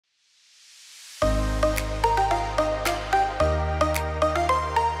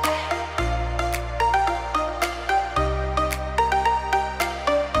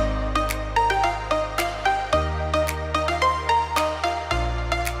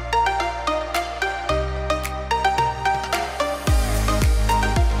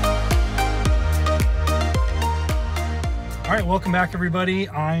welcome back everybody.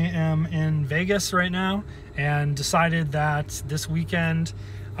 I am in Vegas right now and decided that this weekend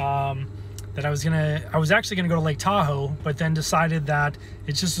that I was actually gonna go to Lake Tahoe, but then decided that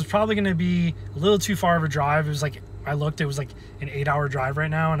it just was probably gonna be a little too far of a drive. It was like, I looked, it was like an 8-hour drive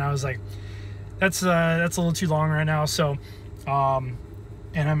right now, and I was like, that's a little too long right now. So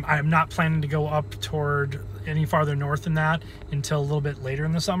and I'm not planning to go up toward any farther north than that until a little bit later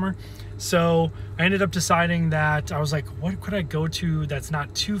in the summer. So I ended up deciding that I was like, what could I go to that's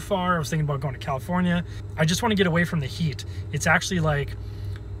not too far? I was thinking about going to California. I just want to get away from the heat. It's actually like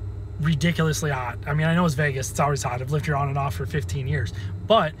ridiculously hot. I mean, I know it's Vegas, it's always hot. I've lived here on and off for 15 years,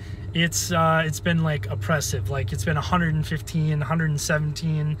 but it's been like oppressive. Like it's been 115,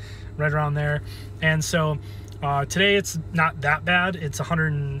 117, right around there. And so today it's not that bad. It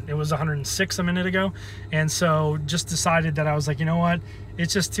was 106 a minute ago. And so just decided that I was like, you know what?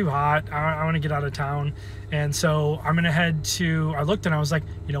 It's just too hot. I want to get out of town. And so I'm going to head to, I looked and I was like,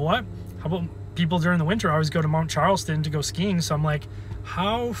 you know what? How about people during the winter always go to Mt Charleston to go skiing. So I'm like,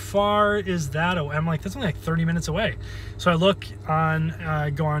 how far is that away? I'm like, that's only like 30 minutes away. So I look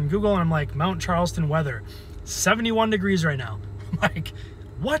on, go on Google and I'm like, Mt Charleston weather, 71 degrees right now. I'm like,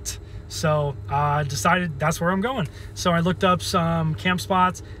 what? So decided that's where I'm going. So I looked up some camp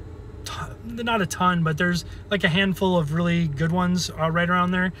spots, not a ton, but there's like a handful of really good ones right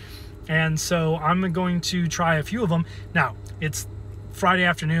around there. And so I'm going to try a few of them. Now it's Friday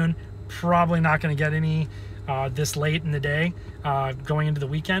afternoon, probably not going to get any this late in the day going into the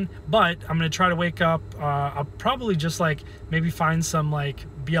weekend, but I'm going to try to wake up. I'll probably just like maybe find some like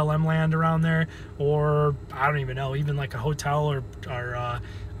BLM land around there, or I don't even know, even like a hotel or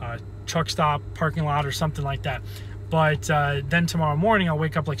truck stop parking lot or something like that. But then tomorrow morning I'll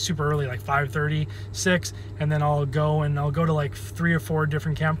wake up like super early, like 5:30, 6, and then I'll go to like 3 or 4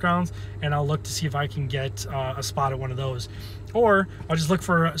 different campgrounds, and I'll look to see if I can get a spot at one of those. Or I'll just look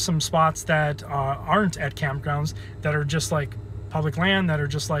for some spots that aren't at campgrounds, that are just like public land, that are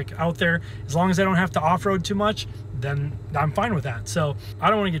just like out there. As long as I don't have to off-road too much, then I'm fine with that. So I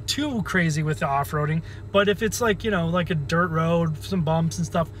don't want to get too crazy with the off-roading, but if it's like, you know, like a dirt road, some bumps and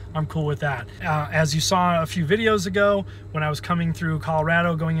stuff, I'm cool with that. As you saw a few videos ago, when I was coming through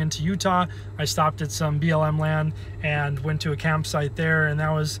Colorado going into Utah, I stopped at some BLM land and went to a campsite there, and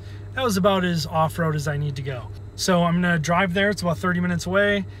that was about as off-road as I need to go. So I'm gonna drive there. It's about 30 minutes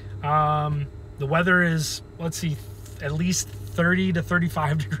away. The weather is, let's see, at least 30 to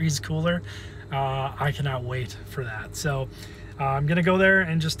 35 degrees cooler. I cannot wait for that. So I'm gonna go there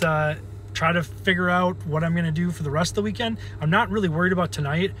and just try to figure out what I'm gonna do for the rest of the weekend. I'm not really worried about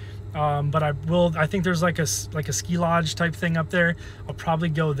tonight, but I think there's like a ski lodge type thing up there. I'll probably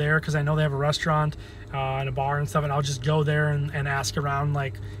go there because I know they have a restaurant and a bar and stuff, and I'll just go there and ask around,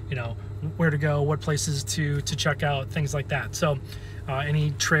 like, you know, where to go, what places to check out, things like that. So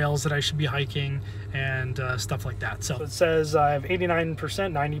any trails that I should be hiking and stuff like that. So it says I have 89%,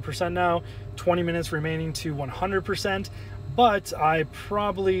 90% now, 20 minutes remaining to 100%, but I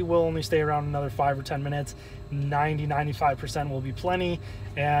probably will only stay around another 5 or 10 minutes. 95% will be plenty,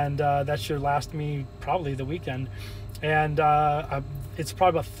 and that should last me probably the weekend. And it's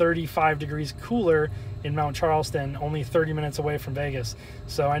probably about 35 degrees cooler in Mt Charleston, only 30 minutes away from Vegas.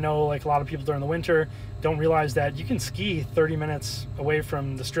 So I know like a lot of people during the winter don't realize that you can ski 30 minutes away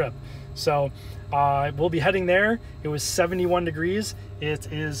from the Strip. So we'll be heading there. It was 71 degrees.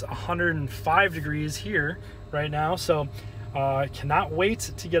 It is 105 degrees here right now. So I cannot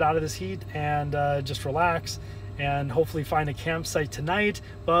wait to get out of this heat and just relax and hopefully find a campsite tonight,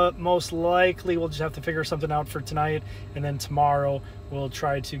 but most likely we'll just have to figure something out for tonight, and then tomorrow we'll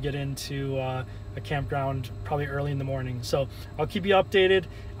try to get into a campground probably early in the morning. So I'll keep you updated.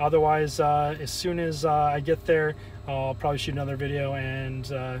 Otherwise, as soon as I get there, I'll probably shoot another video and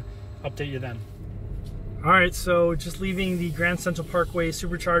update you then. All right, so just leaving the Grand Central Parkway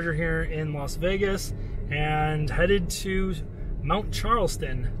Supercharger here in Las Vegas and headed to Mt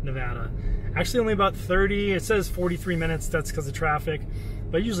Charleston, Nevada. Actually only about 30, it says 43 minutes, that's because of traffic,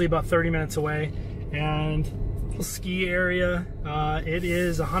 but usually about 30 minutes away. And little ski area. It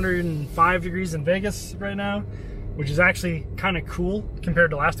is 105 degrees in Vegas right now, which is actually kind of cool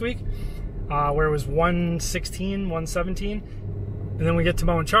compared to last week, where it was 116, 117. And then we get to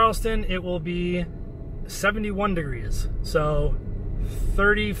Mt Charleston, it will be 71 degrees. So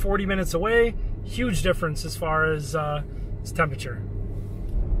 30, 40 minutes away, huge difference as far as temperature.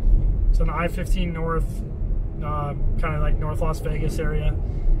 So on the I-15 north, kind of like North Las Vegas area.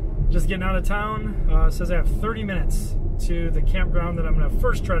 Just getting out of town. It says I have 30 minutes to the campground that I'm going to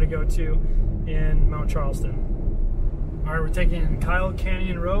first try to go to in Mt Charleston. All right, we're taking Kyle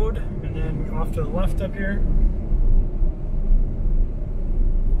Canyon Road and then off to the left up here.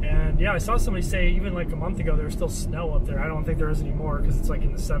 And yeah, I saw somebody say even like a month ago there was still snow up there. I don't think there is anymore because it's like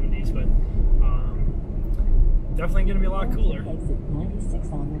in the 70s, but definitely going to be a lot cooler. Exit 96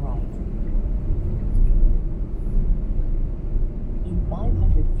 on the right. In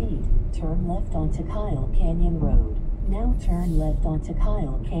 500 feet, turn left onto Kyle Canyon Road. Now turn left onto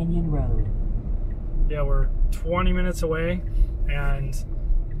Kyle Canyon Road. Yeah, we're 20 minutes away, and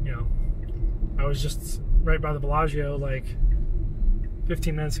you know, I was just right by the Bellagio like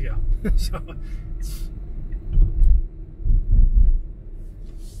 15 minutes ago. So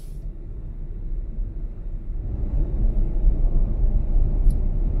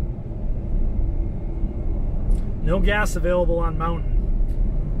no gas available on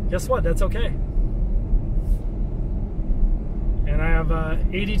mountain. Guess what? That's okay. And I have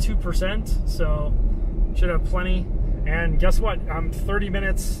 82%, so should have plenty. And guess what? I'm 30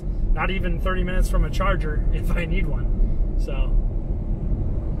 minutes, not even 30 minutes from a charger if I need one. So,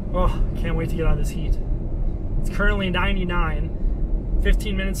 oh, can't wait to get out of this heat. It's currently 99.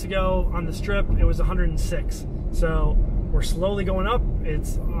 15 minutes ago on the strip, it was 106. So we're slowly going up.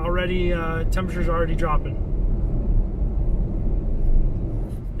 It's already, temperatures are already dropping.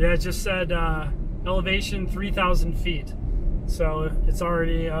 Yeah, it just said elevation 3,000 feet. So it's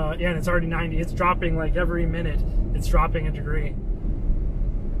already, yeah, and it's already 90. It's dropping like every minute. It's dropping a degree.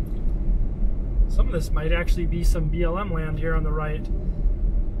 Some of this might actually be some BLM land here on the right.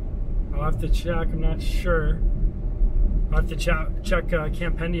 I'll have to check, I'm not sure. I'll have to check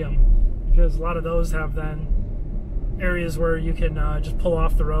Campendium, because a lot of those have then areas where you can just pull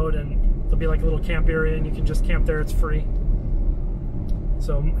off the road and there'll be like a little camp area and you can just camp there, it's free.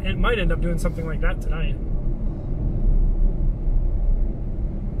 So it might end up doing something like that tonight.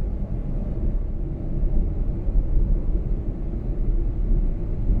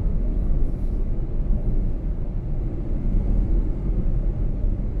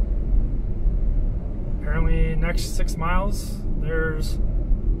 Apparently next 6 miles, there's,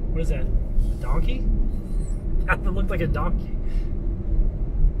 what is that, a donkey? That looked like a donkey.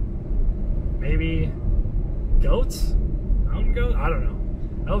 Maybe goats? Mountain goat? I don't know.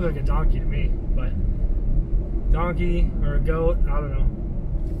 That looked like a donkey to me, but donkey or a goat, I don't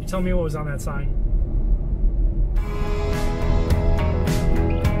know. You tell me what was on that sign.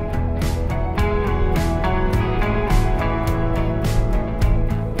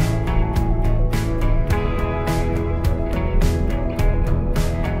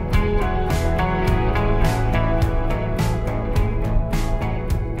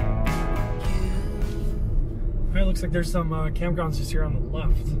 Looks like there's some campgrounds just here on the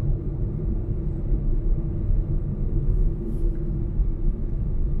left.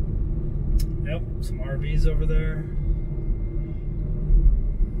 Yep, some RVs over there.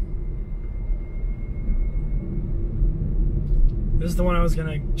 This is the one I was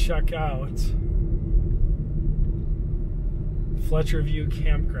gonna check out. Fletcher View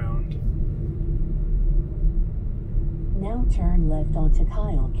Campground. Now turn left onto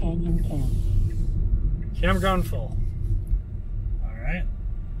Kyle Canyon Camp. Campground full. Alright.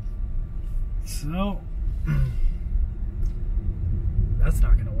 So, that's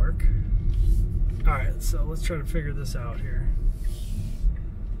not going to work. Alright, so let's try to figure this out here.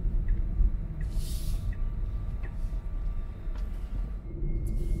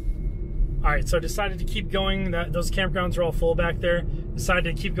 Alright, so I decided to keep going. Those campgrounds are all full back there.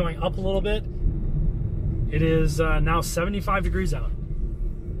 Decided to keep going up a little bit. It is now 75 degrees out.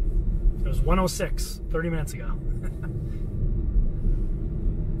 It was 106 30 minutes ago. I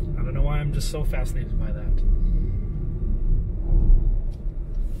don't know why I'm just so fascinated by that.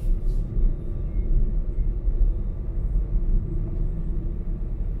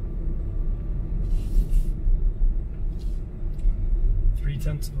 .3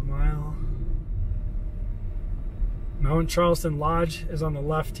 of a mile. Mt Charleston Lodge is on the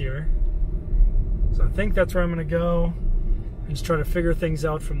left here. So I think that's where I'm going to go and just try to figure things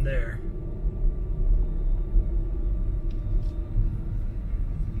out from there.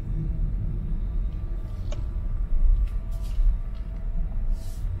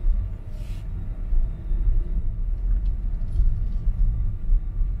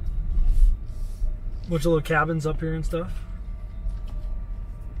 Bunch of little cabins up here and stuff.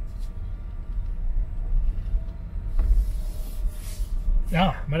 Yeah,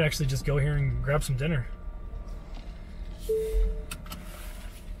 I might actually just go here and grab some dinner.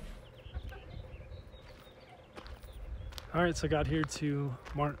 Alright, so I got here to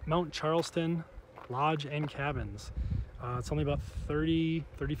Mt Charleston Lodge and Cabins. It's only about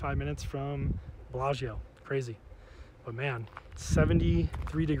 30-35 minutes from Bellagio. Crazy. But man,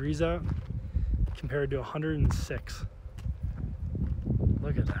 73 degrees out compared to 106.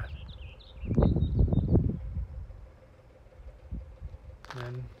 Look at that. And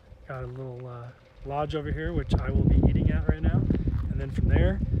then got a little lodge over here, which I will be eating at right now. And then from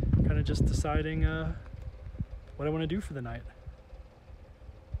there, kind of just deciding what I want to do for the night.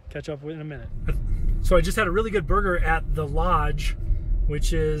 Catch up with in a minute. So I just had a really good burger at the lodge,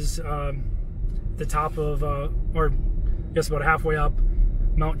 which is the top of, or I guess about halfway up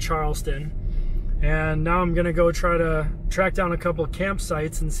Mt Charleston. And now I'm gonna go try to track down a couple of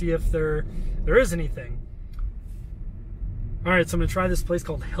campsites and see if there is anything. All right, so I'm gonna try this place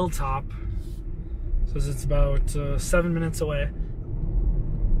called Hilltop. Says it's about 7 minutes away.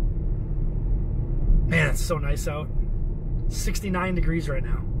 Man, it's so nice out. 69 degrees right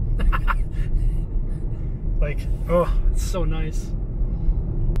now. Like, oh, it's so nice.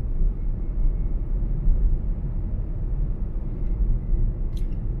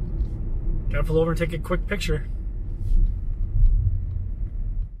 Gotta pull over and take a quick picture.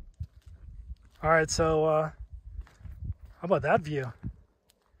 All right, so how about that view?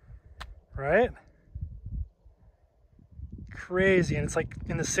 Right? Crazy, and it's like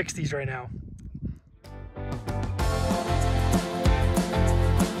in the 60s right now.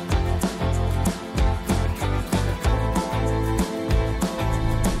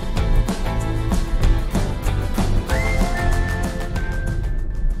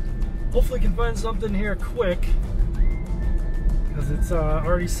 Hopefully can find something here quick, because it's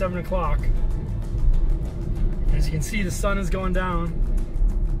already 7 o'clock. As you can see, the sun is going down.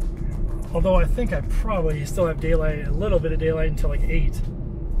 Although I think I probably still have daylight, a little bit of daylight until like 8.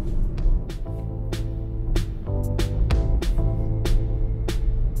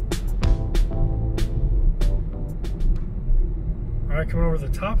 All right, coming over the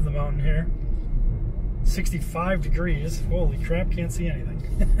top of the mountain here. 65 degrees. Holy crap, can't see anything.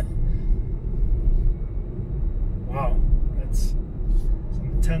 Wow, that's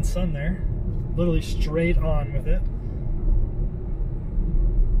some intense sun there. Literally straight on with it.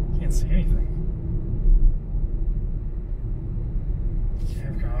 Can't see anything.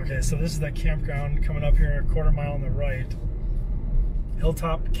 Campground. Okay, so this is that campground coming up here a quarter mile on the right.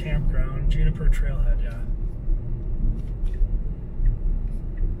 Hilltop Campground, Juniper Trailhead, yeah.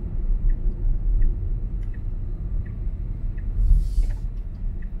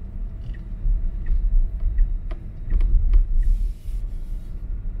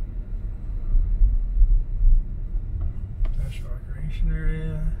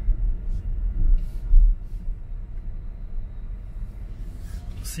 Area.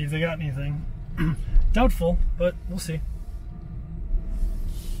 See if they got anything. Doubtful, but we'll see.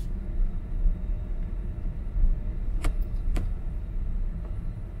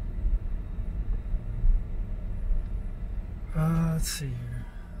 Let's see here.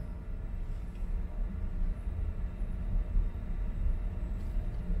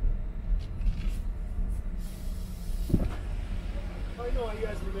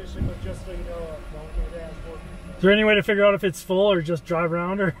 Just so you know, is there any way to figure out if it's full or just drive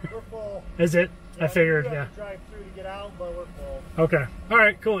around? Or we're full. Is it? Yeah, I figured, yeah. Drive through to get out, but we're full. Okay. All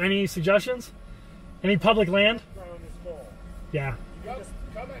right, cool. Any suggestions? Any public land? Ground is full. Yeah. You just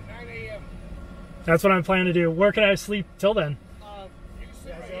come at 9 a.m. That's what I'm planning to do. Where can I sleep till then? You can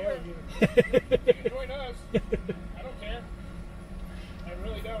sit right here. You can join us. I don't care. I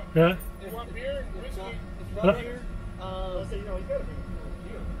really don't. Yeah. You want beer? Whiskey? It's not here. You know, you gotta be.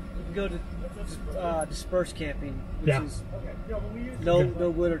 Go to dispersed camping, which is no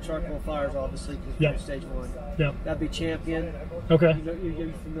wood or charcoal fires, obviously, because we're stage 1. Yeah, that'd be Champion. Okay.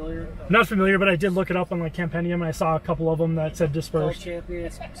 You're familiar? Not familiar, but I did look it up on like Campendium, and I saw a couple of them that said dispersed. Champion.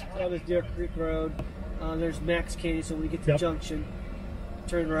 It's there's Deer Creek Road. There's Max Canyon. So when you get to the junction,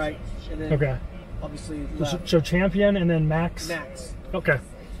 turn right, and then obviously left. So Champion and then Max. Max. Okay.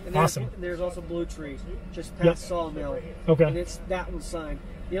 And awesome. There's also Blue Tree, just past Sawmill. Okay. And it's that one's signed.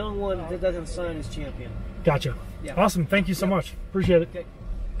 The only one that doesn't have a sign is Champion. Gotcha. Yeah. Awesome. Thank you so much. Appreciate it. Okay.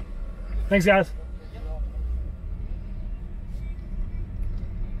 Thanks, guys.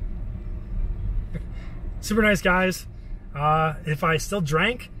 Super nice guys. If I still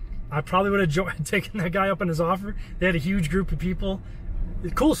drank, I probably would have taken that guy up on his offer. They had a huge group of people.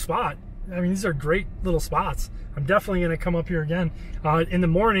 Cool spot. I mean, these are great little spots. I'm definitely going to come up here again. In the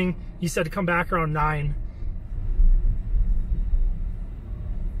morning, he said to come back around 9.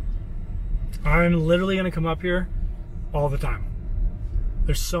 I'm literally going to come up here all the time.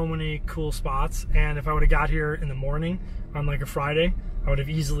 There's so many cool spots, and if I would have got here in the morning on like a Friday, I would have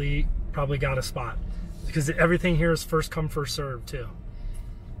easily probably got a spot, because everything here is first come, first served too.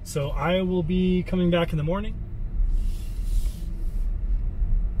 So I will be coming back in the morning.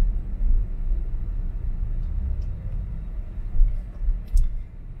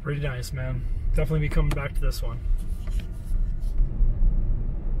 Pretty nice, man. Definitely be coming back to this one.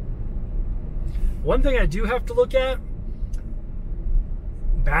 One thing I do have to look at,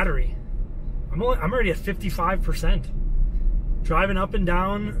 battery. I'm already at 55%. Driving up and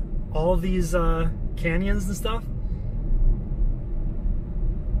down all these canyons and stuff.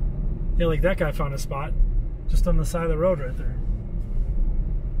 Yeah, like that guy found a spot just on the side of the road right there.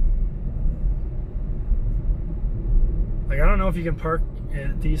 Like, I don't know if you can park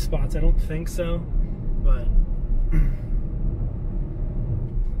at these spots. I don't think so, but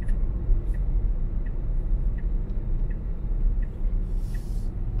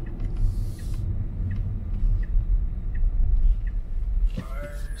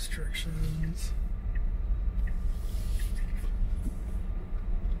fire restrictions.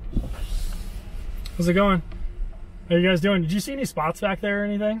 How's it going? How you guys doing? Did you see any spots back there or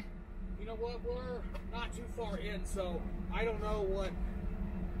anything? You know what? We're not too far in, so I don't know what.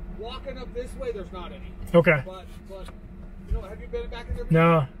 Walking up this way, there's not any. Okay. But you know, have you been back in there?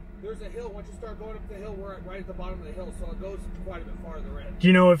 No. There's a hill. Once you start going up the hill, we're right at the bottom of the hill, so it goes quite a bit farther in. Do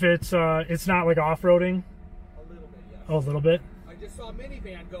you know if it's not like off-roading? A little bit, yeah. Oh, a little bit. I just saw a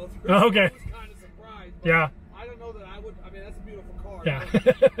minivan go through. Oh, okay. So I was kind of surprised. But yeah. I don't know that I would. I mean, that's a beautiful car. Yeah.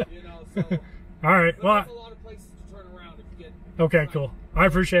 You know, so. All right. But well. there's a lot of places to turn around if you get. Okay. Cool. I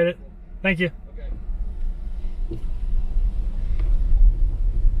appreciate it. Thank you. Okay.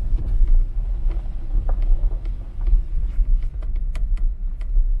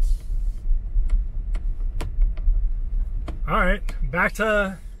 All right, back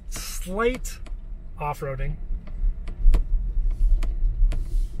to slight off-roading.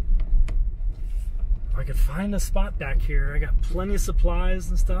 If I could find a spot back here, I got plenty of supplies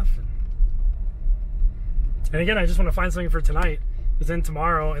and stuff. And again, I just want to find something for tonight, because then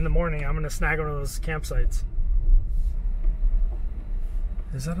tomorrow in the morning, I'm going to snag one of those campsites.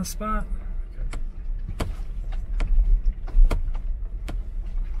 Is that a spot? Okay.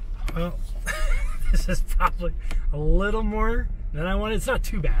 Well, this is probably a little more than I wanted. It's not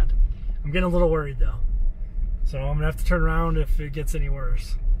too bad. I'm getting a little worried though. So I'm gonna have to turn around if it gets any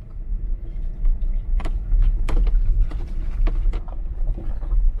worse.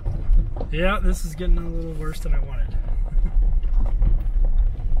 Yeah, this is getting a little worse than I wanted.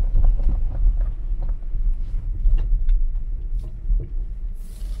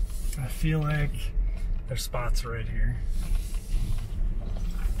 I feel like there's spots right here.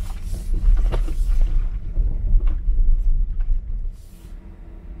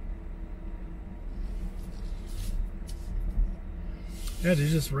 Yeah,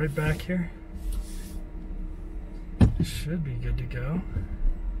 dude, just right back here. Should be good to go.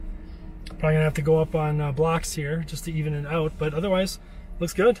 Probably gonna have to go up on blocks here just to even it out, but otherwise,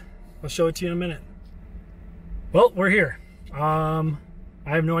 looks good. I'll show it to you in a minute. Well, we're here. I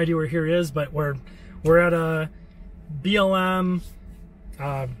have no idea where here is, but we're at a BLM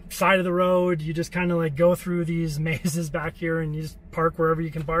side of the road. You just kind of like go through these mazes back here, and you just park wherever you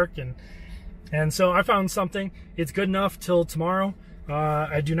can park. And so I found something. It's good enough till tomorrow.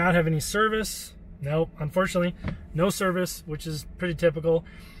 I do not have any service. No, unfortunately, no service, which is pretty typical.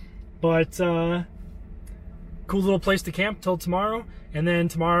 But cool little place to camp till tomorrow. And then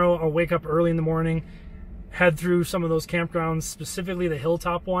tomorrow I'll wake up early in the morning, head through some of those campgrounds, specifically the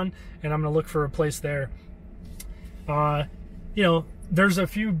hilltop one, and I'm gonna look for a place there. You know, there's a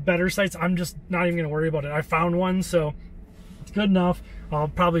few better sites. I'm just not even gonna worry about it. I found one, so it's good enough. I'll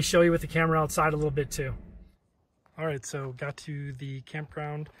probably show you with the camera outside a little bit too. All right, so got to the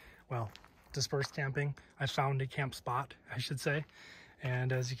campground, well, dispersed camping. I found a camp spot, I should say.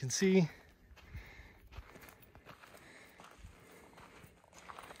 And as you can see,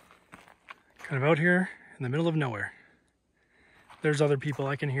 kind of out here in the middle of nowhere. There's other people.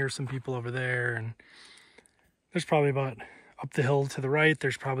 I can hear some people over there, and there's probably about, up the hill to the right,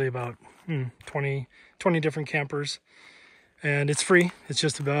 there's probably about 20 different campers. And it's free. It's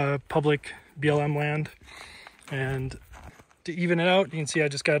just a public BLM land. And to even it out, you can see I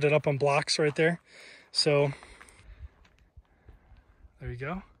just got it up on blocks right there. So there you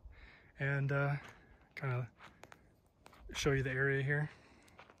go. And kind of show you the area here.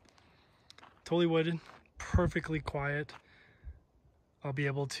 Totally wooded, perfectly quiet. I'll be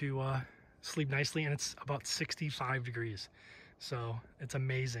able to sleep nicely, and it's about 65 degrees. So it's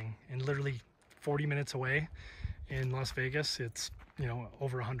amazing. And literally 40 minutes away in Las Vegas, it's, you know,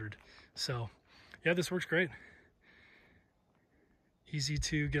 over 100. So yeah, this works great. Easy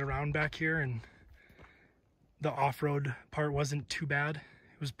to get around back here, and the off-road part wasn't too bad.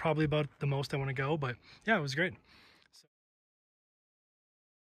 It was probably about the most I want to go, but yeah, it was great.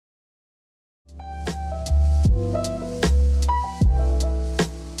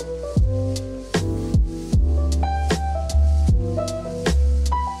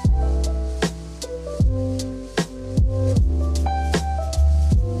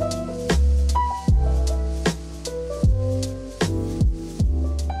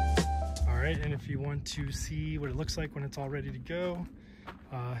 to see what it looks like when it's all ready to go.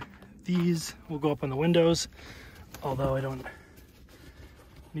 These will go up on the windows, although I don't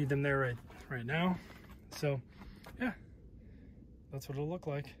need them there right now. So yeah, that's what it'll look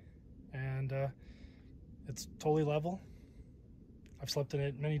like. And it's totally level. I've slept in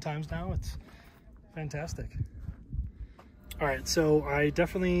it many times now. It's fantastic. All right, so I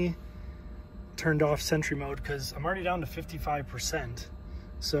definitely turned off Sentry mode because I'm already down to 55%.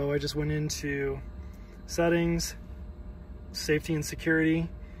 So I just went into settings, safety and security,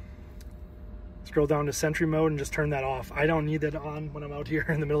 scroll down to Sentry mode and just turn that off. I don't need that on when I'm out here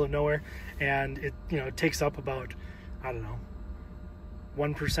in the middle of nowhere. And it, you know, it takes up about, I don't know,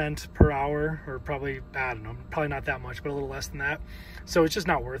 1% per hour, or probably, I don't know, probably not that much, but a little less than that. So it's just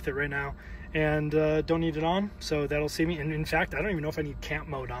not worth it right now. And don't need it on, so that'll save me. And in fact, I don't even know if I need camp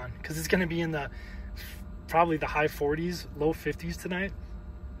mode on, because it's going to be in the probably the high 40s, low 50s tonight.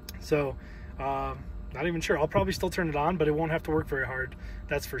 So not even sure. I'll probably still turn it on, but it won't have to work very hard,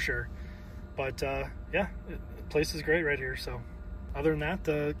 that's for sure. But yeah, the place is great right here. So other than that,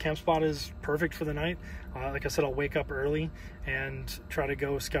 the camp spot is perfect for the night. Like I said, I'll wake up early and try to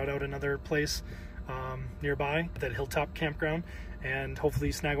go scout out another place nearby, that hilltop campground, and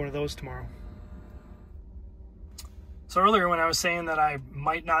hopefully snag one of those tomorrow. So earlier when I was saying that I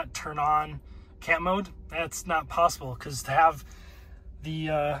might not turn on camp mode, that's not possible, because to have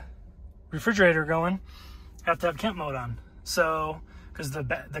the refrigerator going, I have to have camp mode on. So, because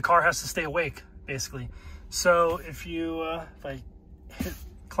the car has to stay awake, basically. So if you, if I hit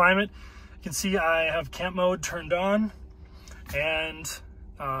climate, you can see I have camp mode turned on, and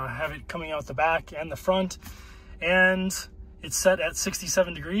have it coming out the back and the front, and it's set at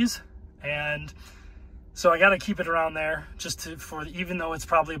 67 degrees. And so I got to keep it around there, just to, even though it's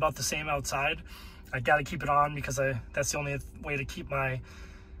probably about the same outside, I got to keep it on, because that's the only way to keep my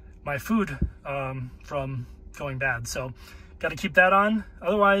food from going bad. So got to keep that on.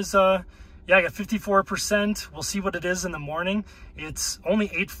 Otherwise, yeah, I got 54%. We'll see what it is in the morning. It's only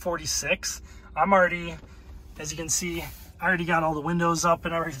 8:46. I'm already, as you can see, I already got all the windows up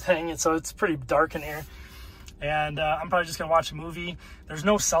and everything, and so it's pretty dark in here. And I'm probably just gonna watch a movie. There's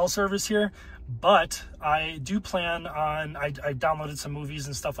no cell service here, but I do plan on, I downloaded some movies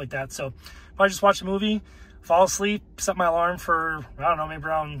and stuff like that. So probably just watch a movie, fall asleep, set my alarm for, I don't know, maybe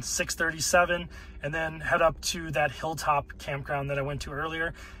around 6:37, and then head up to that hilltop campground that I went to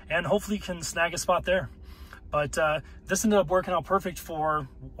earlier, and hopefully can snag a spot there. But this ended up working out perfect for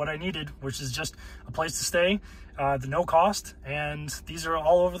what I needed, which is just a place to stay, the no cost, and these are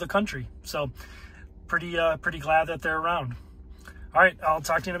all over the country. So pretty glad that they're around. All right, I'll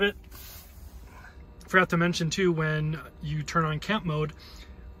talk to you in a bit. Forgot to mention too, when you turn on camp mode,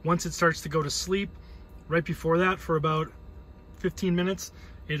 once it starts to go to sleep, right before that, for about 15 minutes,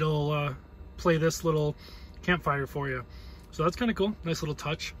 it'll play this little campfire for you. So that's kind of cool, nice little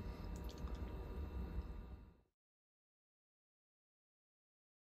touch.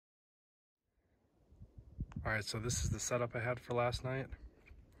 All right, so this is the setup I had for last night.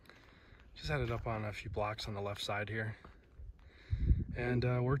 Just had it up on a few blocks on the left side here, and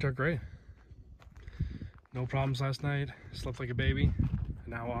worked out great. No problems last night, slept like a baby.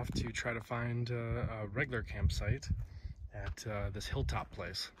 Now off to try to find a regular campsite at this hilltop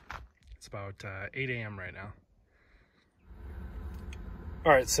place. It's about 8 a.m. right now.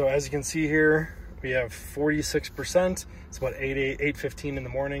 All right, so as you can see here, we have 46%. It's about 8:15 in the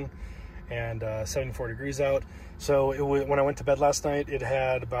morning, and 74 degrees out. So when I went to bed last night, it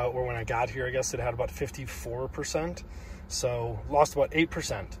had about, or when I got here, I guess it had about 54%. So lost about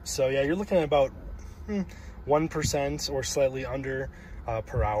 8%. So yeah, you're looking at about 1% or slightly under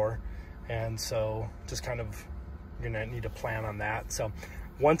per hour. And so just kind of gonna need to plan on that. So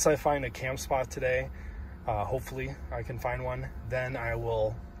once I find a camp spot today, hopefully I can find one, then I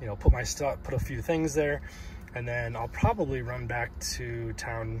will, you know, put a few things there, and then I'll probably run back to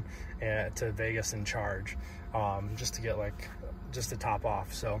town to Vegas and charge, just to get just to top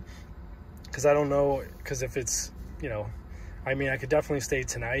off. So, because I don't know, because if it's, you know, I mean, I could definitely stay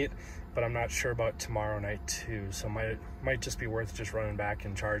tonight, but I'm not sure about tomorrow night too. So might just be worth just running back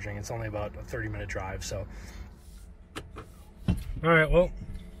and charging. It's only about a 30-minute drive. So, all right, well,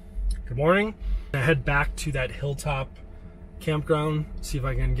 good morning. I head back to that hilltop campground, see if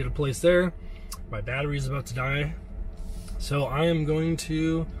I can get a place there. My battery is about to die, so I am going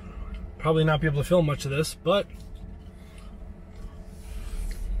to probably not be able to film much of this, but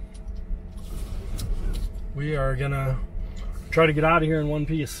we are gonna try to get out of here in one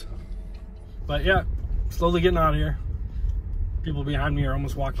piece. But yeah, slowly getting out of here. People behind me are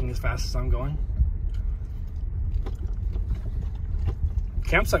almost walking as fast as I'm going.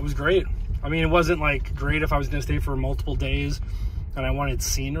 Campsite was great. I mean, it wasn't like great if I was gonna stay for multiple days and I wanted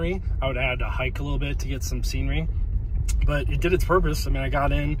scenery. I would have had to hike a little bit to get some scenery, but it did its purpose. I mean, I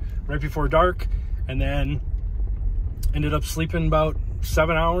got in right before dark and then ended up sleeping about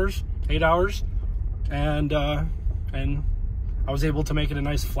 7 hours, 8 hours, and I was able to make it a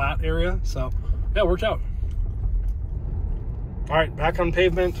nice flat area. So yeah, it worked out. All right, back on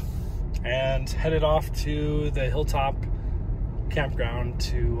pavement and headed off to the Hilltop campground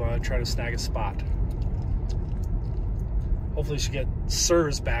to try to snag a spot. Hopefully should get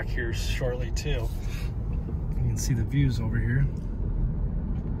service back here shortly too. You can see the views over here.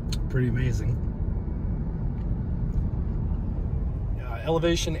 Pretty amazing.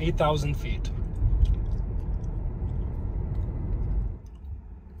 Elevation 8,000 feet.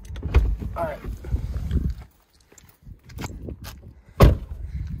 All right.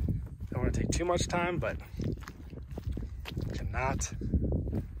 Don't want to take too much time, but cannot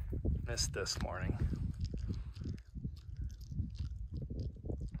miss this morning.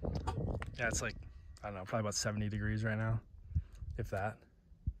 Yeah, it's like, I don't know, probably about 70 degrees right now, if that.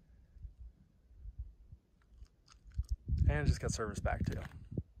 And just got service back too.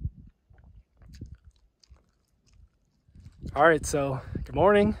 All right, so good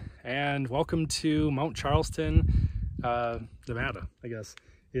morning and welcome to Mt Charleston, Nevada, I guess.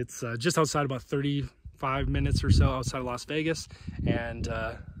 It's just outside, about 35 minutes or so outside of Las Vegas. And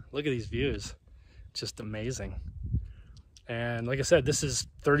look at these views, just amazing. And like I said, this is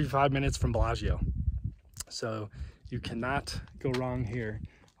 35 minutes from Bellagio. So you cannot go wrong here.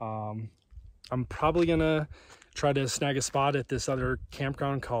 I'm probably gonna try to snag a spot at this other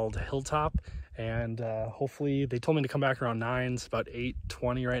campground called Hilltop, and hopefully, they told me to come back around 9. It's about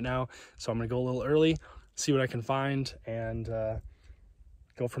 8:20 right now, so I'm gonna go a little early, see what I can find, and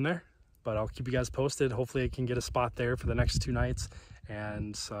go from there. But I'll keep you guys posted. Hopefully I can get a spot there for the next 2 nights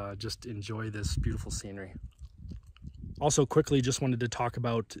and just enjoy this beautiful scenery. Also, quickly, just wanted to talk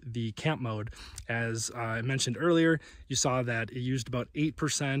about the camp mode. As I mentioned earlier, you saw that it used about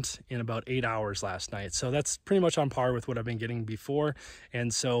 8% in about 8 hours last night. So that's pretty much on par with what I've been getting before.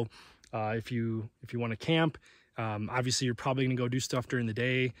 And so if you want to camp, obviously you're probably going to go do stuff during the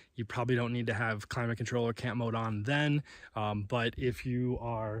day. You probably don't need to have climate control or camp mode on then. But if you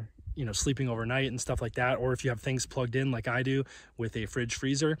are, you know, sleeping overnight and stuff like that, or if you have things plugged in like I do with a fridge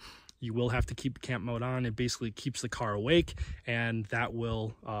freezer, you will have to keep camp mode on. It basically keeps the car awake, and that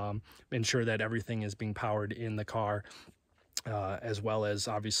will ensure that everything is being powered in the car, as well as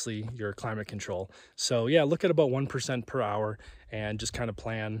obviously your climate control. So yeah, look at about 1% per hour and just kind of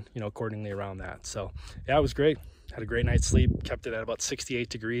plan, you know, accordingly around that. So yeah, it was great. Had a great night's sleep, kept it at about 68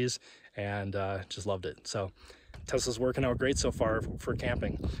 degrees, and just loved it. So Tesla's working out great so far for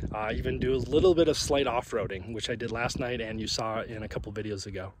camping. Even do a little bit of slight off-roading, which I did last night and you saw in a couple videos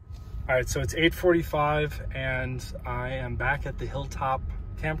ago. All right, so it's 8:45 and I am back at the Hilltop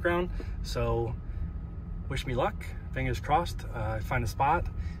campground. So wish me luck, fingers crossed, I find a spot.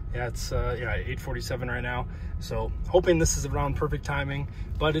 Yeah, it's 8:47 right now. So hoping this is around perfect timing,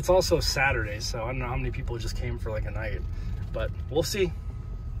 but it's also Saturday, so I don't know how many people just came for like a night, but we'll see.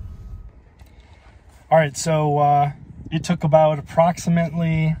 All right, so it took about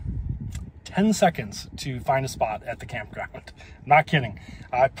approximately 10 seconds to find a spot at the campground. I'm not kidding.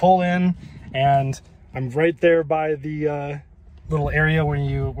 I pull in and I'm right there by the little area where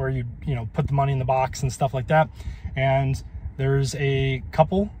you put the money in the box and stuff like that. And there's a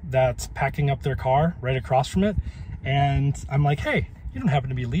couple that's packing up their car right across from it. And I'm like, hey, you don't happen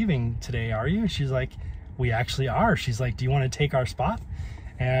to be leaving today, are you? She's like, we actually are. She's like, do you want to take our spot?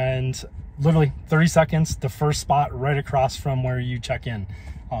 And literally 30 seconds, the first spot right across from where you check in.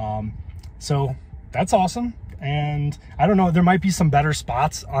 So that's awesome. And I don't know, there might be some better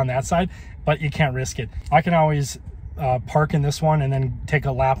spots on that side, but you can't risk it. I can always park in this one and then take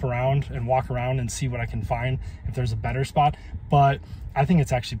a lap around and walk around and see what I can find if there's a better spot. But I think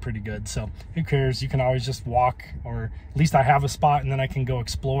it's actually pretty good. So who cares? You can always just walk, or at least I have a spot and then I can go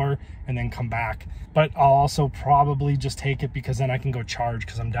explore and then come back. But I'll also probably just take it because then I can go charge,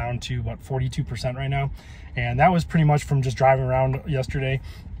 because I'm down to what, 42% right now. And that was pretty much from just driving around yesterday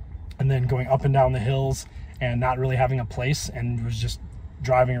and then going up and down the hills and not really having a place, and was just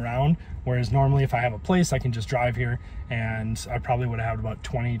driving around. Whereas normally if I have a place, I can just drive here and I probably would have had about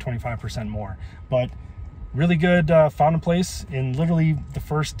 20-25% more. But really good, found a place in literally the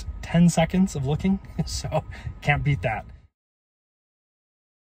first 10 seconds of looking. So can't beat that.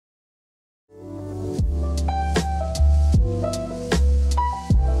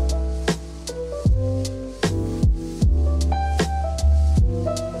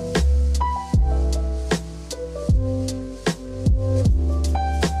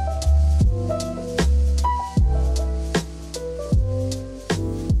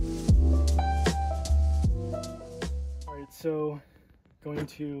 going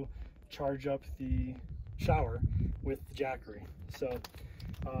to charge up the shower with the Jackery. So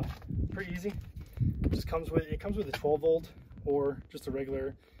pretty easy. It comes with a 12-volt or just a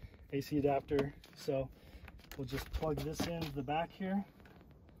regular AC adapter. So we'll just plug this into the back here,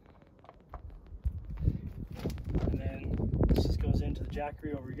 and then this just goes into the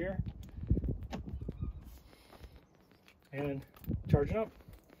Jackery over here and charge it up.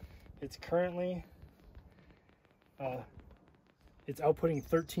 It's currently it's outputting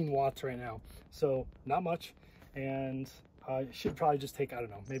 13 watts right now, so not much, and it should probably just take, I don't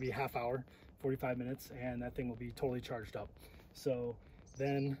know, maybe a half hour, 45 minutes, and that thing will be totally charged up. So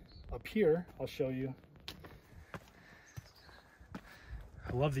then up here, I'll show you.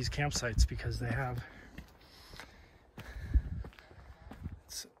 I love these campsites because they have,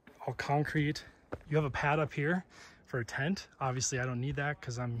 it's all concrete. You have a pad up here for a tent. Obviously I don't need that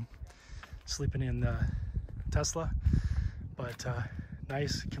because I'm sleeping in the Tesla, but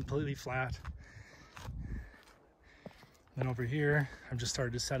nice, completely flat. Then over here, I've just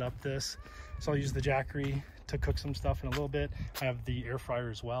started to set up this. So I'll use the Jackery to cook some stuff in a little bit. I have the air fryer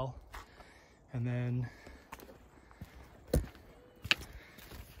as well. And then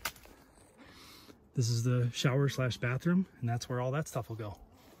this is the shower / bathroom, and that's where all that stuff will go.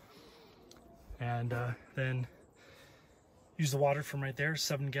 And then use the water from right there,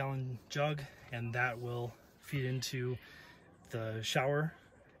 7-gallon jug, and that will feed into the shower,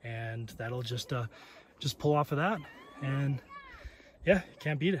 and that'll just pull off of that. And yeah, you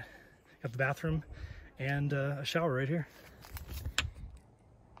can't beat it. Got the bathroom and a shower right here.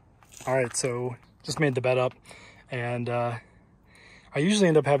 All right, so just made the bed up, and I usually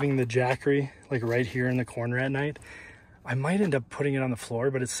end up having the Jackery like right here in the corner at night. I might end up putting it on the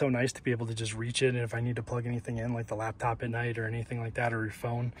floor, but it's so nice to be able to just reach it, and if I need to plug anything in, like the laptop at night or anything like that, or your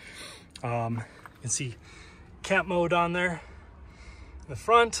phone. You can see camp mode on there in the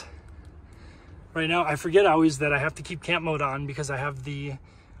front. Right now, I forget always that I have to keep camp mode on because I have the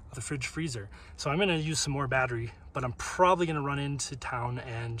fridge freezer. So I'm gonna use some more battery, but I'm probably gonna run into town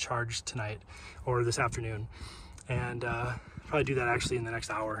and charge tonight or this afternoon. And probably do that actually in the next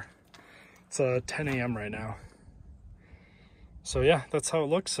hour. It's 10 a.m. right now. So yeah, that's how it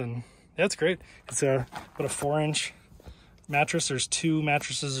looks, and that's great. It's about a 4-inch mattress. There's 2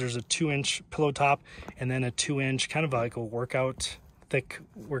 mattresses. There's a 2-inch pillow top and then a 2-inch kind of like a thick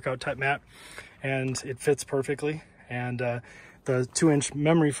workout type mat, and it fits perfectly. And the 2-inch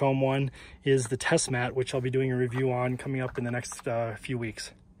memory foam one is the test mat, which I'll be doing a review on coming up in the next few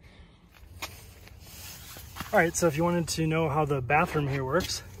weeks. All right, so if you wanted to know how the bathroom here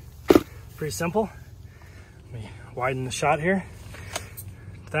works, pretty simple. Let me widen the shot here.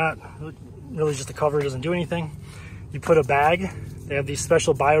 That really just a cover, doesn't do anything. You put a bag. They have these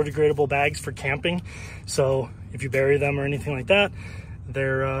special biodegradable bags for camping, so if you bury them or anything like that,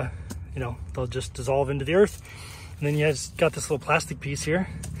 they're they'll just dissolve into the earth. And then you just got this little plastic piece here.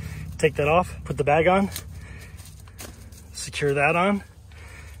 Take that off, put the bag on, secure that on,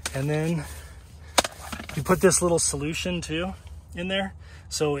 and then you put this little solution too in there,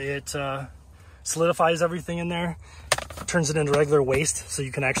 so it solidifies everything in there, turns it into regular waste, so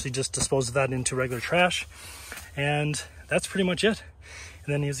you can actually just dispose of that into regular trash. And that's pretty much it.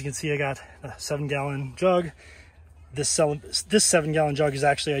 And then as you can see, I got a 7-gallon jug. This 7-gallon jug is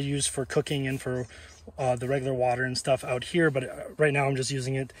actually I use for cooking and for the regular water and stuff out here, but right now I'm just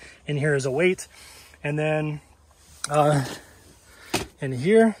using it in here as a weight. And then in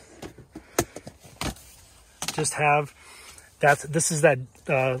here, just have this is that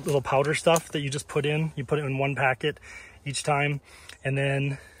little powder stuff that you just put in. You put it in 1 packet each time, and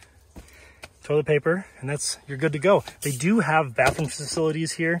then toilet paper, and you're good to go. They do have bathroom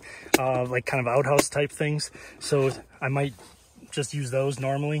facilities here, like kind of outhouse type things, so I might just use those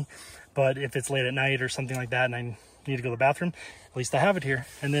normally, but if it's late at night or something like that and I need to go to the bathroom, at least I have it here.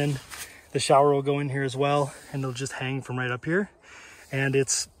 And then the shower will go in here as well, and it'll just hang from right up here, and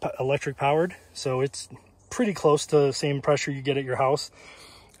it's electric powered, so it's pretty close to the same pressure you get at your house.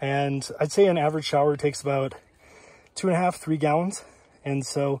 And I'd say an average shower takes about 2.5 to 3 gallons, and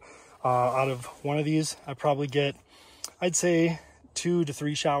so out of one of these, I probably get, I'd say 2 to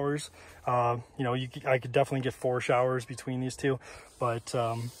 3 showers. I could definitely get 4 showers between these two, but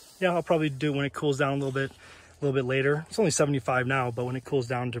yeah, I'll probably do it when it cools down a little bit later. It's only 75 now, but when it cools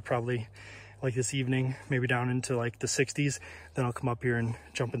down to probably like this evening, maybe down into like the 60s, then I'll come up here and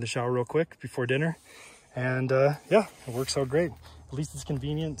jump in the shower real quick before dinner. And yeah, it works out great. At least it's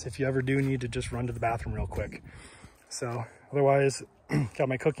convenient if you ever do need to just run to the bathroom real quick. So otherwise, got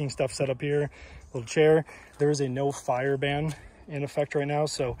my cooking stuff set up here, little chair. There is a no fire ban in effect right now,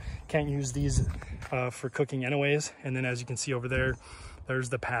 so can't use these for cooking anyways. And then as you can see over there, there's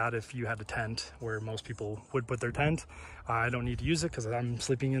the pad if you had a tent where most people would put their tent. I don't need to use it because I'm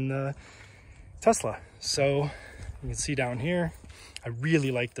sleeping in the Tesla. So you can see down here, I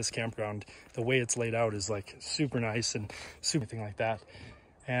really like this campground. The way it's laid out is like super nice and super thing like that.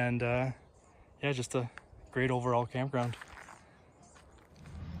 And yeah, just a great overall campground.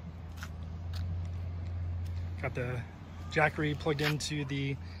 Got the Jackery plugged into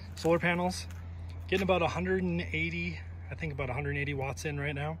the solar panels. Getting about 180, I think about 180 watts in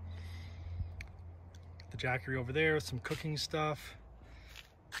right now. Got the Jackery over there with some cooking stuff.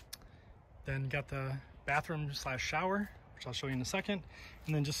 Then got the bathroom / shower, which I'll show you in a second.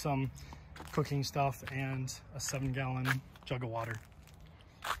 And then just some cooking stuff and a 7-gallon jug of water.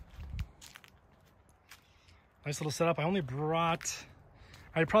 Nice little setup. I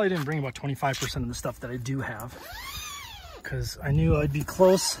probably didn't bring about 25% of the stuff that I do have, because I knew I'd be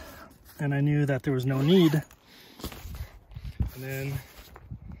close and I knew that there was no need. And then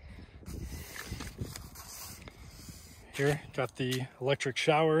here, got the electric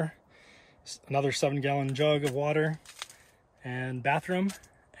shower, another 7-gallon jug of water, and bathroom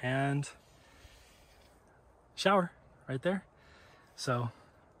and shower right there. So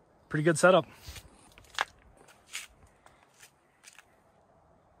pretty good setup.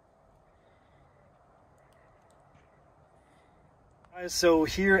 So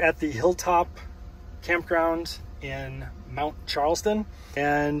here at the Hilltop Campground in Mt Charleston,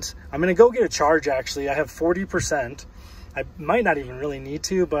 and I'm gonna go get a charge. Actually, I have 40%. I might not even really need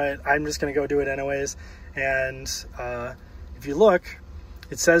to, but I'm just gonna go do it anyways. And if you look,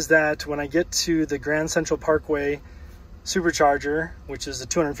 it says that when I get to the Grand Central Parkway supercharger, which is a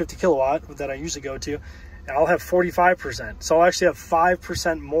 250 kilowatt that I usually go to, I'll have 45%. So I'll actually have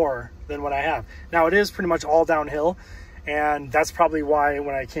 5% more than what I have. Now it is pretty much all downhill, and that's probably why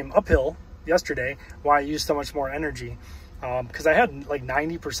when I came uphill yesterday, why I used so much more energy, because I had like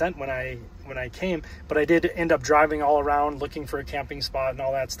 90% when I came, but I did end up driving all around looking for a camping spot and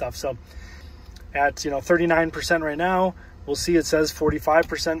all that stuff. So at 39% right now, we'll see it says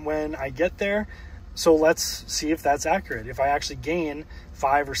 45% when I get there. So let's see if that's accurate, if I actually gain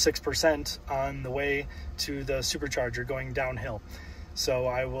 5 or 6% on the way to the supercharger going downhill. So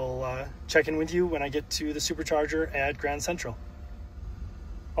I will check in with you when I get to the supercharger at Grand Central.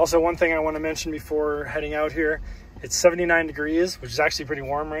 Also, one thing I want to mention before heading out here, it's 79 degrees, which is actually pretty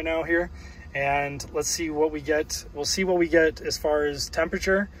warm right now here. And let's see what we get. We'll see what we get as far as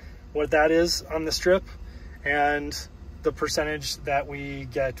temperature, what that is on the strip, and the percentage that we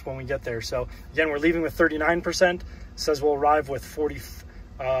get when we get there. So again, we're leaving with 39%. It says we'll arrive with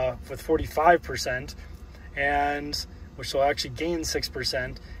 45%, and which will actually gain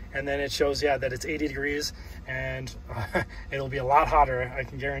 6%. And then it shows, yeah, that it's 80 degrees, and it'll be a lot hotter, I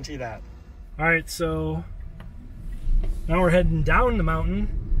can guarantee that. All right, so now we're heading down the mountain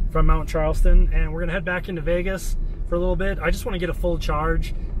from Mt Charleston, and we're gonna head back into Vegas for a little bit. I just wanna get a full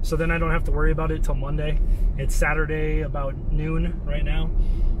charge, so then I don't have to worry about it till Monday. It's Saturday about noon right now,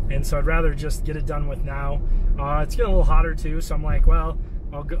 and so I'd rather just get it done with now. It's getting a little hotter too, so I'm like, well,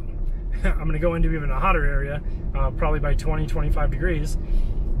 I'm gonna go into even a hotter area, probably by 20-25 degrees.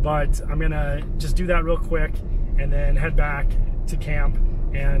 But I'm gonna just do that real quick and then head back to camp.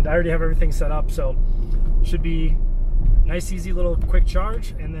 And I already have everything set up, so should be nice, easy little quick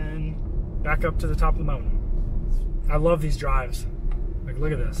charge, and then back up to the top of the mountain. I love these drives. Like,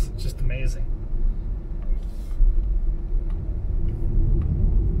 look at this, it's just amazing.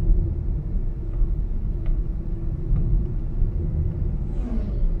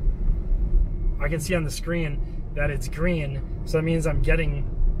 I can see on the screen that it's green, so that means I'm getting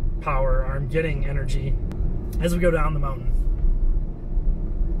power, or I'm getting energy as we go down the mountain.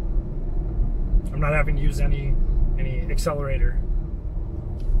 I'm not having to use any accelerator.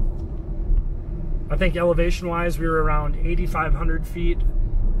 I think elevation wise we were around 8,500 feet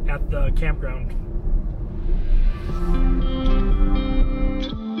at the campground.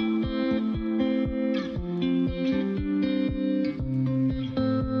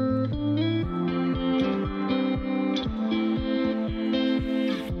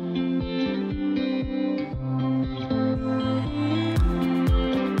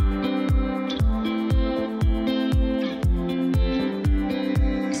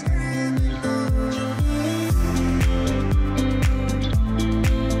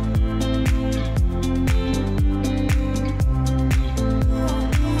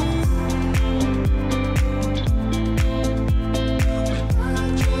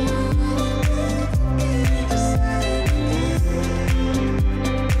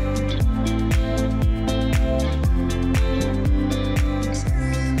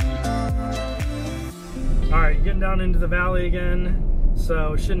 Down into the valley again,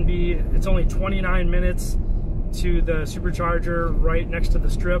 so it shouldn't be, it's only 29 minutes to the supercharger right next to the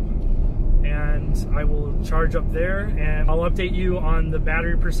strip, and I will charge up there, and I'll update you on the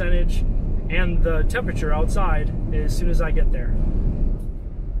battery percentage and the temperature outside as soon as I get there.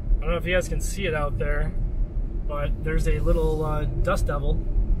 I don't know if you guys can see it out there, but there's a little dust devil,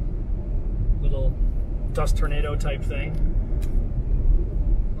 little dust tornado type thing.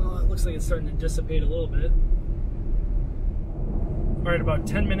 Well, it looks like it's starting to dissipate a little bit. All right, about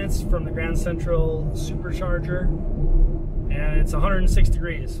 10 minutes from the Grand Central supercharger, and it's 106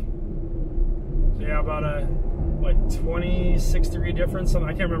 degrees. So yeah, about a, what, 26 degree difference? I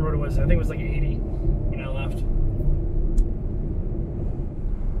can't remember what it was. I think it was like 80 when I left.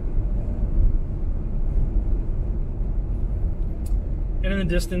 And in the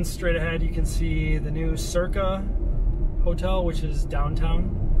distance, straight ahead, you can see the new Circa Hotel, which is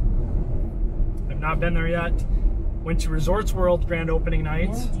downtown. I've not been there yet. Went to Resorts World grand opening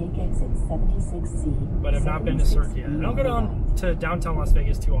night, take exit 76C, but I've not been to Circa yet. I don't go down to downtown Las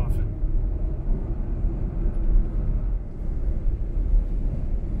Vegas too often.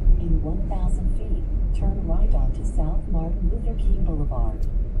 In 1,000 feet, turn right onto South Martin Luther King Boulevard.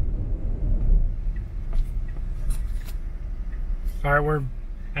 All right, we're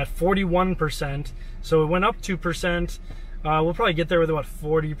at 41%, so it went up 2%. We'll probably get there with about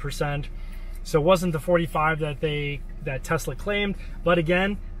 40%. So it wasn't the 45 that Tesla claimed, but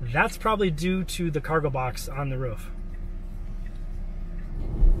again, that's probably due to the cargo box on the roof.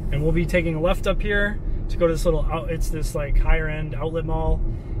 And we'll be taking a left up here to go to this little it's this like higher end outlet mall,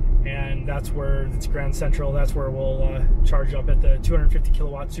 and that's where it's Grand Central. That's where we'll charge up at the 250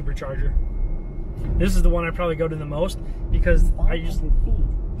 kilowatt supercharger. This is the one I probably go to the most because I usually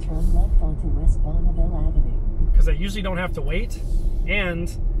turn left onto West Bonneville Avenue. Because I usually don't have to wait, and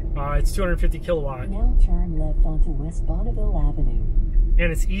it's 250 kilowatt. Now turn left onto West Bonneville Avenue.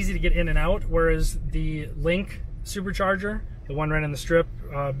 And it's easy to get in and out, whereas the Link supercharger, the one right on the strip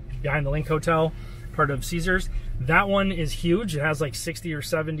behind the Link Hotel, part of Caesars, that one is huge. It has like 60 or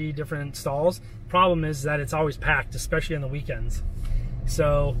 70 different stalls. Problem is that it's always packed, especially on the weekends.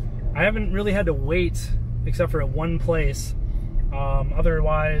 So I haven't really had to wait except for at one place.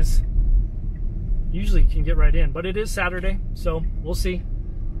 Otherwise, usually can get right in, but it is Saturday, so we'll see.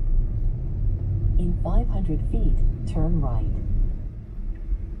 In 500 feet, turn right.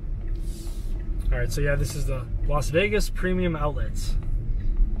 All right, so yeah, this is the Las Vegas Premium Outlets.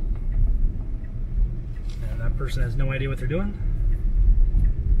 And that person has no idea what they're doing.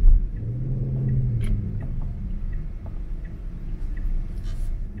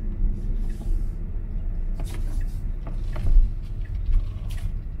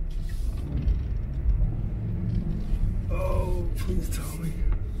 Oh, please tell me.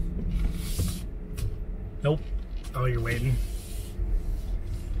 Nope. Oh, you're waiting.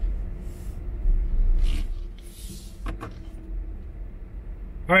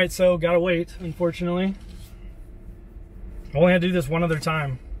 All right, so gotta wait, unfortunately. I only had to do this one other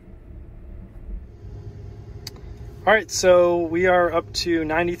time. All right, so we are up to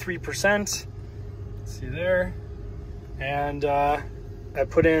 93%. See there. And I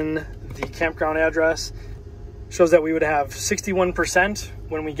put in the campground address. Shows that we would have 61%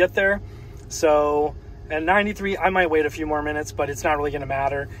 when we get there. So at 93, I might wait a few more minutes, but it's not really gonna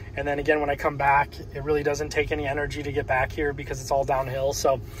matter. And then again, when I come back, it really doesn't take any energy to get back here because it's all downhill.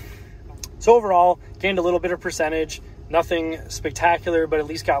 So overall, gained a little bit of percentage, nothing spectacular, but at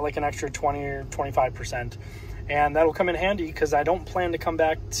least got like an extra 20 or 25%. And that'll come in handy because I don't plan to come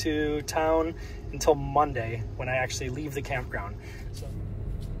back to town until Monday when I actually leave the campground. So.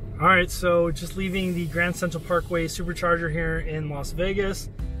 All right, so just leaving the Grand Central Parkway supercharger here in Las Vegas.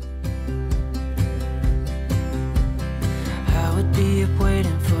 I would be up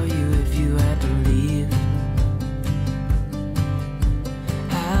waiting for you if you had to leave.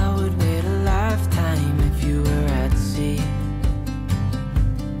 I would wait a lifetime if you were at sea.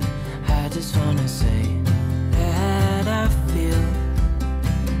 I just wanna say that I feel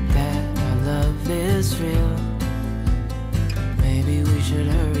that our love is real. Maybe we should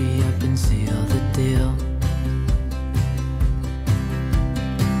hurry up and seal the deal.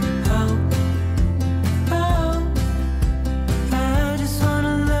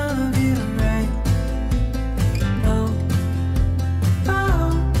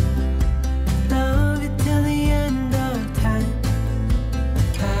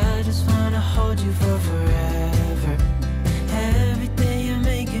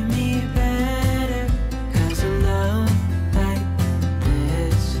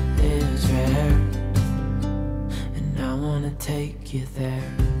 Take you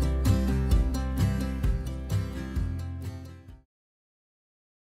there.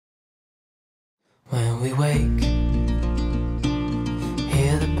 we wake,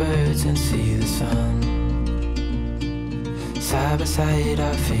 hear the birds and see the sun. Side by side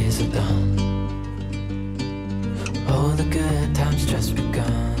our fears are done. Oh, the good times just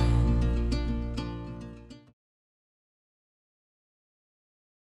begun.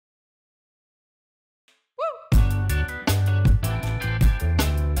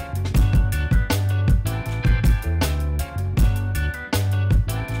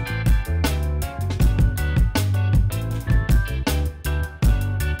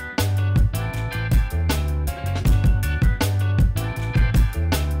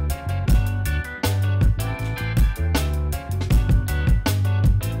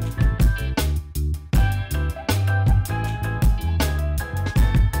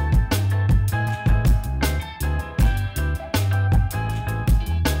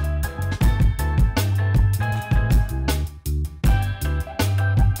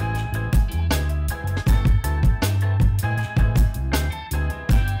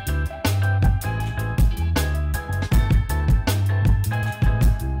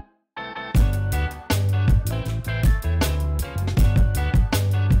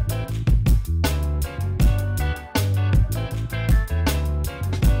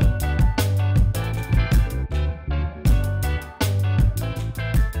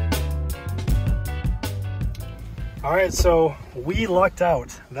 All right, so we lucked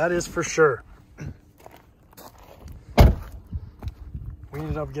out, that is for sure. We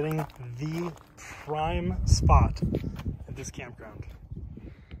ended up getting the prime spot at this campground.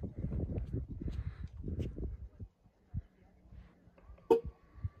 As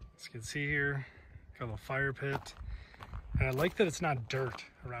you can see here, got a little fire pit. And I like that it's not dirt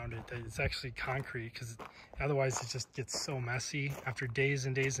around it, that it's actually concrete, because otherwise it just gets so messy after days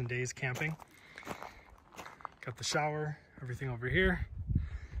and days and days camping. Got the shower, everything over here.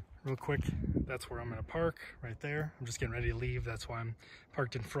 Real quick, that's where I'm gonna park, right there. I'm just getting ready to leave, that's why I'm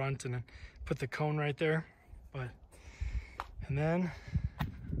parked in front, and then put the cone right there. And then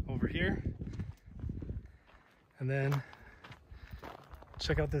over here, and then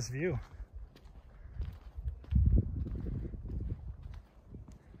check out this view.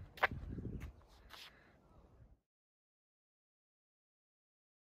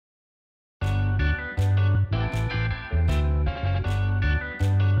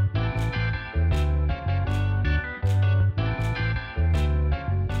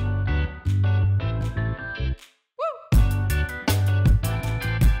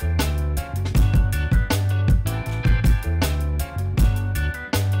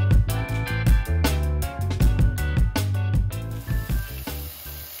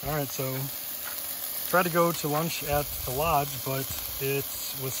 So tried to go to lunch at the lodge, but it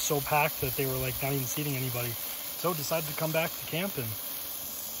was so packed that they were like not even seating anybody. So decided to come back to camp and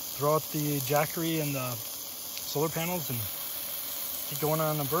throw out the jackery and the solar panels and get going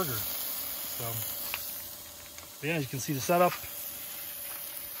on a burger. So but yeah, you can see the setup.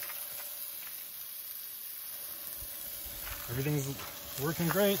 Everything's working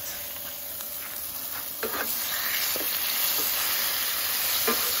great.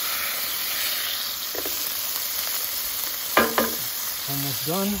 Almost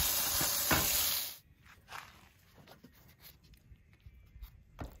done.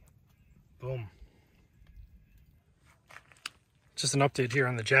 Boom. Just an update here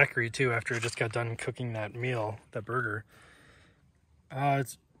on the jackery too, after I just got done cooking that meal, that burger.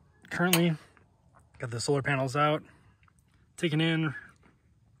 It's currently got the solar panels out, taking in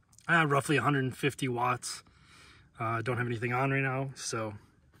roughly 150 watts. Don't have anything on right now, so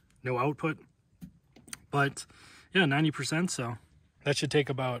no output, but yeah, 90%, so that should take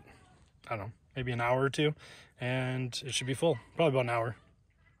about, I don't know, maybe an hour or two, and it should be full, probably about an hour.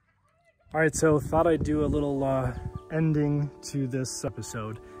 All right, so thought I'd do a little ending to this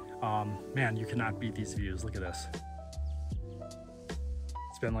episode. Man, you cannot beat these views. Look at this.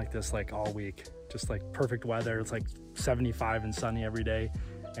 It's been like this like all week, just like perfect weather. It's like 75 and sunny every day,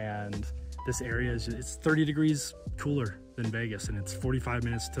 and this area is it's 30 degrees cooler than Vegas, and it's 45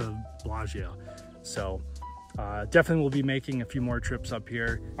 minutes to Bellagio. So definitely will be making a few more trips up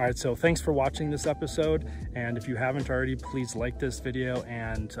here. All right, so thanks for watching this episode, and if you haven't already, please like this video,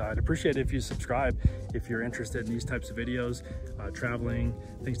 and I'd appreciate it if you subscribe if you're interested in these types of videos, traveling,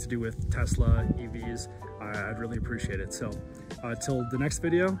 things to do with Tesla, EVs. I'd really appreciate it. So till the next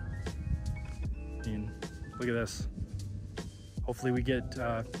video, I mean, look at this. Hopefully we get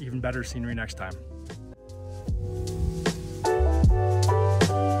even better scenery next time.